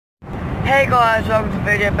Hey guys, welcome to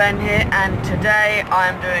Video Ben here, and today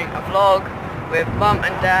I'm doing a vlog with Mum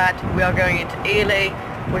and Dad. We are going into Ely.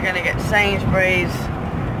 We're going to get Sainsbury's.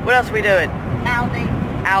 What else are we doing?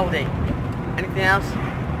 Aldi. Anything else?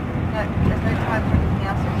 No, there's no time for anything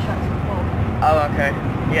else. It shuts at 4. Oh, okay.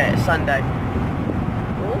 Yeah, it's Sunday.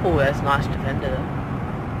 Oh, there's a nice Defender there.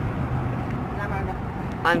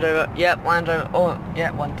 Land Rover. Yep, Land Rover. Oh,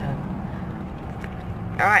 yeah, 110.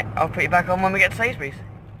 Alright, I'll put you back on when we get to Sainsbury's.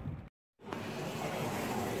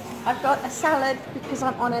 I've got a salad because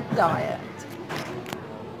I'm on a diet.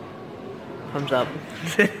 Thumbs up.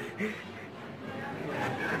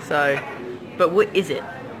 So, but what is it?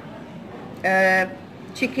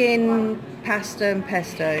 Chicken, pasta and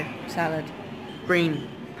pesto salad. Green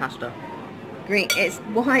pasta. Green. It's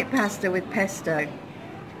white pasta with pesto.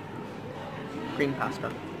 Green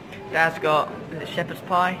pasta. Dad's got, is it shepherd's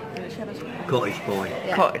pie? Is it shepherd's pie? Cottage pie.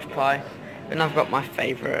 Yeah. Cottage pie. And I've got my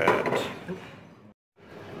favourite.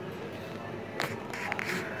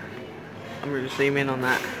 I'm going to zoom in on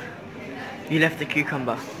that. You left the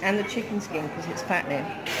cucumber. And the chicken skin because it's fattening.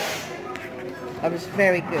 I was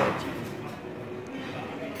very good.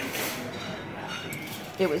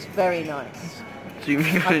 It was very nice. Zoom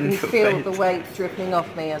in I can on your feel face. the weight dripping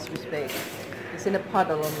off me as we speak. It's in a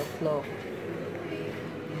puddle on the floor.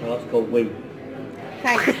 Well, that's called wheat.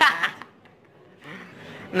 Thanks, Dad.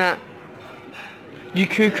 Nah. You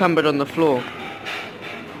cucumbered on the floor.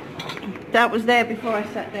 That was there before I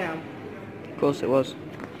sat down. Of course it was.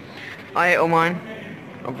 I ate all mine,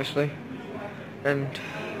 obviously. And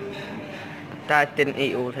Dad didn't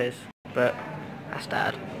eat all his, but that's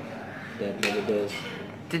Dad. Dad never does.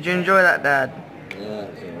 Did you enjoy that, Dad? Yeah,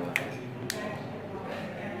 that's alright.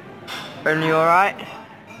 Only alright?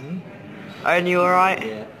 Only alright?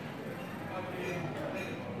 Yeah.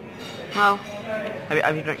 Well,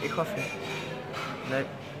 have you drank your coffee? Nope.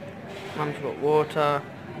 Mum's got water.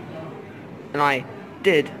 And I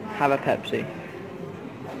did have a Pepsi.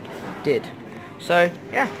 Did. So,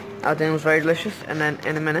 yeah, our dinner was very delicious. And then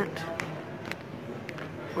in a minute,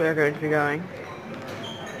 we are going to be going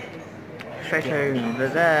straight over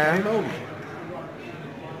there.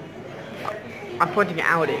 I'm pointing at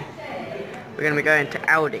Aldi. We're going to be going to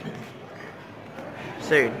Aldi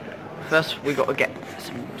soon. First, we got to get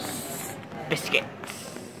some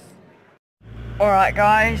biscuits. Alright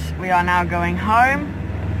guys, we are now going home.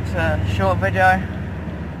 It's a short video.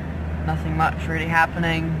 Nothing much really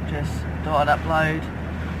happening, just thought I'd upload.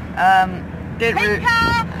 Did we...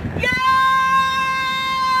 Yeah!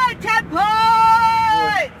 10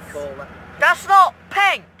 points! That's not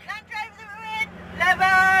pink! Land Rover win!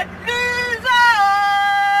 11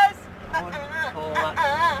 losers! Call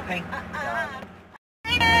that pink.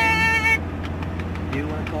 You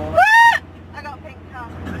want to call that? I got a pink car.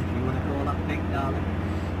 You want to call that pink, darling?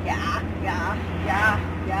 Yeah.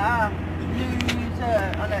 Loser.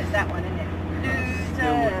 Oh no, it's that one, isn't it?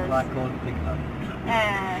 Still Loser. wouldn't like calling it pink, though.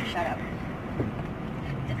 Shut up.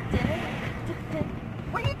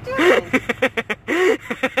 What are you doing?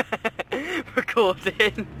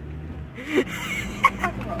 Recording.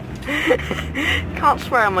 Can't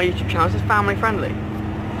swear on my YouTube channel, it's family friendly.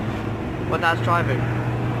 Well, Dad's driving.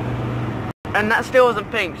 And that still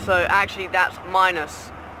wasn't pink, so actually that's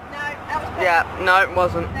minus. No, that was pink. Yeah, no it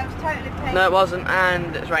wasn't. That was totally pink. No it wasn't,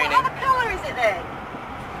 and it's raining. What other colour is it then?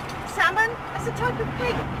 Salmon? That's a type of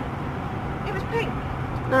pink. It was pink.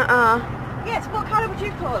 Yes, what colour would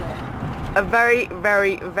you call it? A very,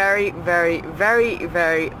 very, very, very, very,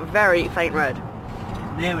 very, very faint red.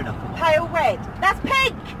 Near enough. Pale red. That's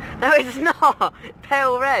pink! No it's not!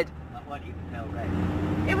 Pale red. That wasn't even pale red.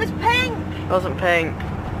 It was pink! It wasn't pink.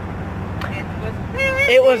 It was pink!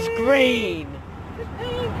 It was green! It was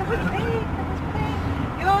pink, it was pink, it was pink.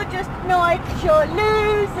 You're just annoyed because you're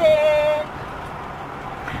losing.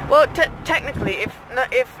 Well, technically,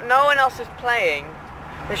 if no one else is playing,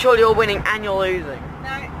 then surely you're winning and you're losing.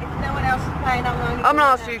 No, if no one else is playing, I'm going to I'm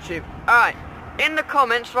gonna ask YouTube. Alright, in the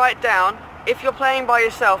comments write down, if you're playing by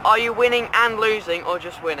yourself, are you winning and losing or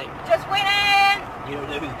just winning? Just winning! You don't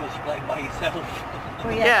know who's going to play by yourself.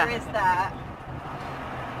 Well, Yeah. yeah, there is that.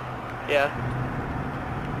 Yeah.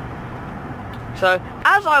 So,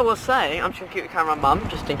 as I was saying, I'm just gonna keep the camera on Mum,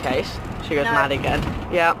 just in case she goes No. mad again.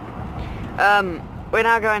 Yeah. We're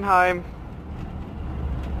now going home.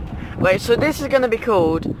 Wait, so this is gonna be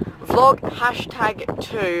called Vlog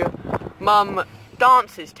 #2 Mum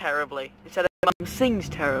dances terribly instead of Mum sings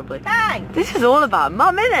terribly. Thanks! This is all about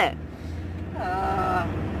Mum, innit? Uh,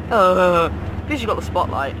 At least you got the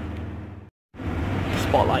spotlight.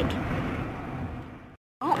 Spotlight.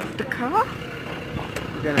 Oh, the car?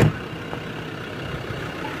 We're gonna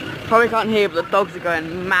Probably can't hear, but the dogs are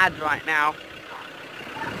going mad right now.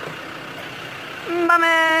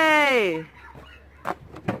 Mummy!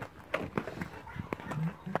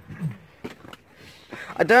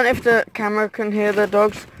 I don't know if the camera can hear the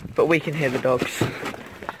dogs, but we can hear the dogs.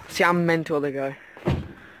 See how mental they go.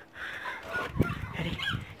 Ready,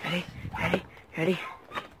 ready, ready, ready.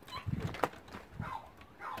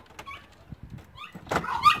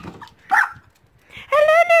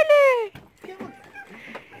 Hello, Lulu!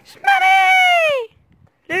 It's Mummy!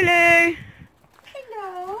 Lulu!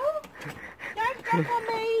 Hello. Don't jump on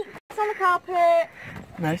me. It's on the carpet.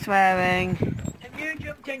 No swearing. Have you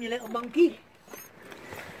jumped in, you little monkey?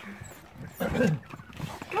 Come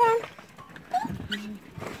on.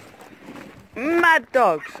 Mad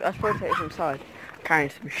dogs. I suppose take this inside. Carrying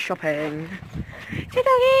some shopping. It's a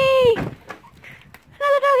doggy!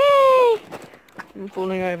 Another doggy! I'm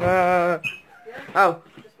falling over. Oh,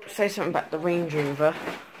 say something about the Range Rover.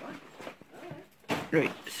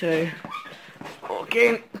 Right, so walk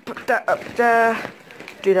in, put that up there,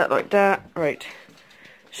 do that like that. Right.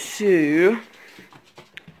 So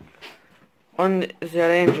on the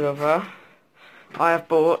Range Rover, I have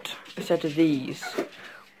bought a set of these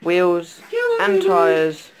wheels and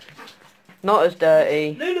tyres, not as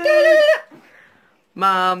dirty. Lulu!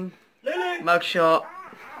 Mum, Lulu! mugshot,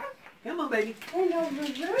 Come on, baby.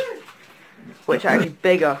 which are actually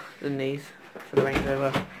bigger than these for the Range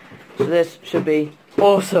Rover. So this should be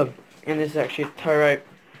awesome. And this is actually a tow rope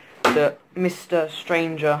that Mr.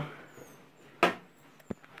 Stranger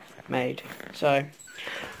made. So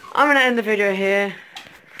I'm going to end the video here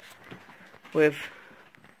with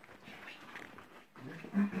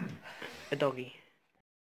a doggy.